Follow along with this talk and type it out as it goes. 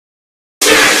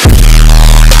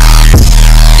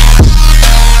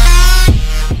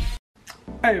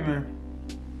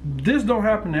this don't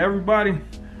happen to everybody,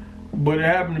 but it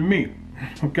happened to me,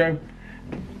 okay?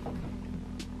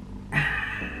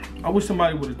 I wish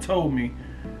somebody would have told me.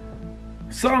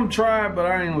 Some tried, but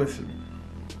I ain't listened.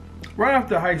 Right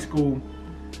after high school,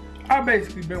 I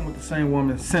basically been with the same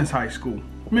woman since high school.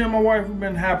 Me and my wife, we've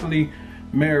been happily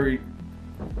married.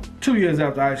 2 years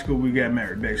after high school, we got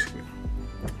married, basically.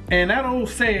 And that old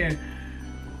saying,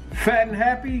 fat and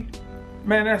happy,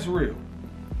 man, that's real,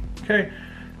 okay?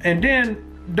 And then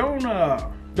don't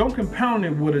compound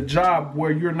it with a job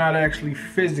where you're not actually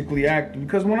physically active.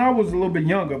 Because when I was a little bit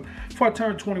younger, before I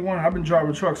turned 21, I've been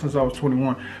driving trucks since I was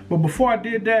 21. But before I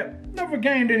did that, never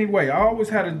gained any weight. I always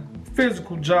had a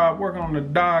physical job, working on the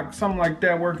dock, something like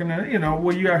that, working in, you know,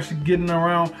 where you're actually getting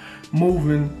around,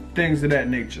 moving, things of that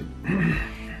nature.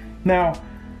 Now,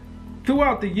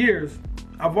 throughout the years,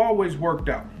 I've always worked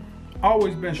out,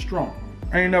 always been strong.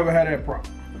 I ain't never had that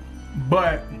problem.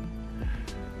 But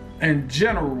in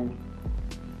general,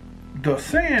 the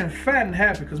saying fat and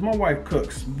happy, because my wife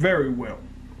cooks very well,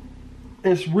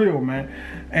 it's real, man.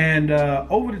 And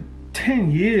over the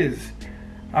 10 years,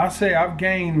 I say I've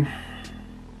gained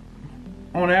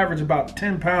on average about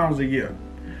 10 pounds a year,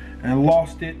 and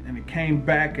lost it, and it came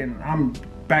back, and I'm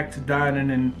back to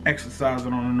dieting and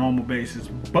exercising on a normal basis.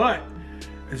 But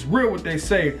it's real what they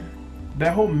say,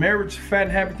 that whole marriage fat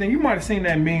and happy thing. You might have seen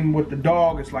that meme with the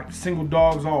dog. It's like the single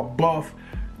dog's all buff,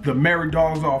 the married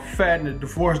dog's all fat, and the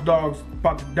divorced dog's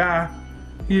about to die.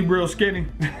 He's real skinny.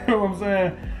 You know what I'm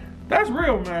saying? That's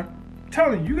real, man. I'm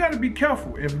telling you, you gotta be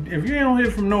careful. If you ain't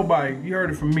hear from nobody, you heard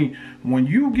it from me. When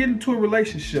you get into a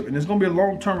relationship, and it's gonna be a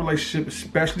long-term relationship,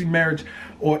 especially marriage,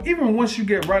 or even once you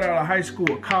get right out of high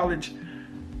school or college,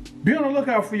 be on the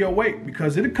lookout for your weight,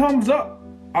 because it comes up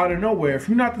out of nowhere. If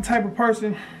you're not the type of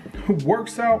person who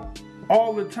works out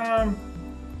all the time,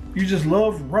 you just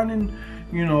love running,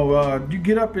 you know, you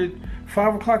get up at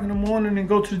 5 o'clock in the morning and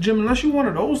go to the gym, unless you're one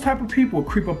of those type of people,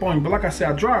 creep up on you. But like I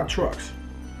said, I drive trucks.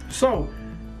 So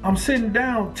I'm sitting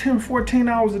down 10, 14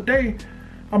 hours a day.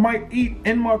 I might eat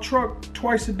in my truck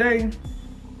twice a day,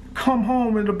 come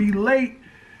home, it'll be late.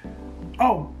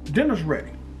 Oh, dinner's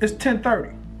ready. It's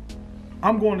 10:30.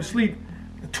 I'm going to sleep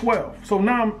at 12. So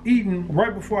now I'm eating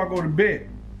right before I go to bed.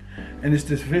 And it's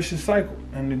this vicious cycle,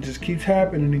 and it just keeps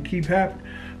happening and keep happening.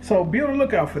 So be on the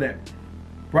lookout for that.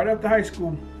 Right after high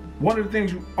school, one of the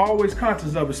things you're always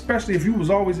conscious of, especially if you was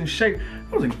always in shape,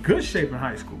 I was in good shape in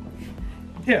high school.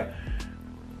 Yeah.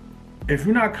 If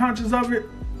you're not conscious of it,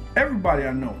 everybody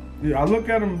I know, I look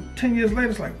at them 10 years later,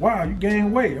 it's like, wow, you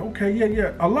gained weight. Okay,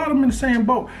 yeah. A lot of them in the same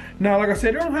boat. Now, like I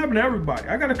said, it don't happen to everybody.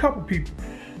 I got a couple people.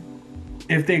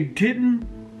 If they didn't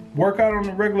work out on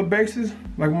a regular basis,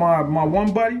 like my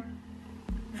one buddy,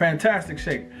 fantastic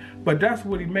shape. But that's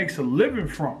what he makes a living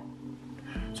from.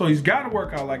 So he's got to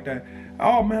work out like that.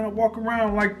 Oh man, I walk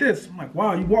around like this. I'm like,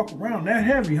 wow, you walk around that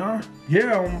heavy, huh?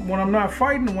 Yeah, when I'm not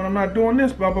fighting, when I'm not doing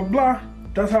this, blah, blah, blah.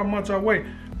 That's how much I weigh.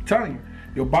 I'm telling you,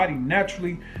 your body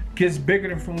naturally gets bigger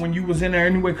than from when you was in there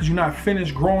anyway, because you're not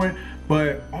finished growing.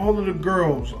 But all of the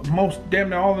girls, damn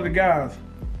near all of the guys,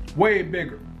 way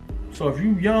bigger. So if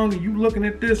you young and you looking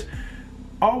at this,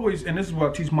 always, and this is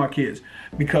what I teach my kids,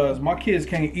 because my kids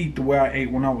can't eat the way I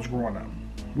ate when I was growing up.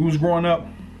 We was growing up,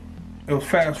 it was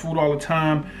fast food all the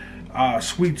time,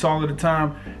 sweets all of the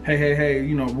time. Hey,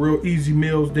 you know, real easy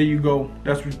meals, there you go.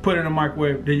 That's what you put in the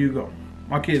microwave, there you go.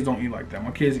 My kids don't eat like that.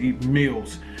 My kids eat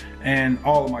meals, and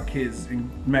all of my kids in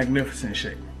magnificent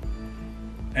shape.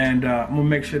 And I'm gonna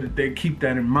make sure that they keep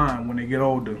that in mind when they get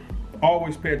older.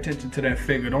 Always pay attention to that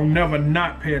figure. Don't never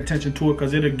not pay attention to it,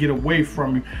 because it'll get away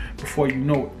from you before you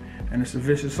know it. And it's a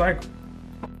vicious cycle.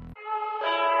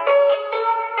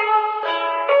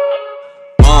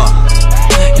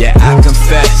 Yeah, I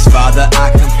confess, Father,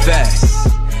 I confess.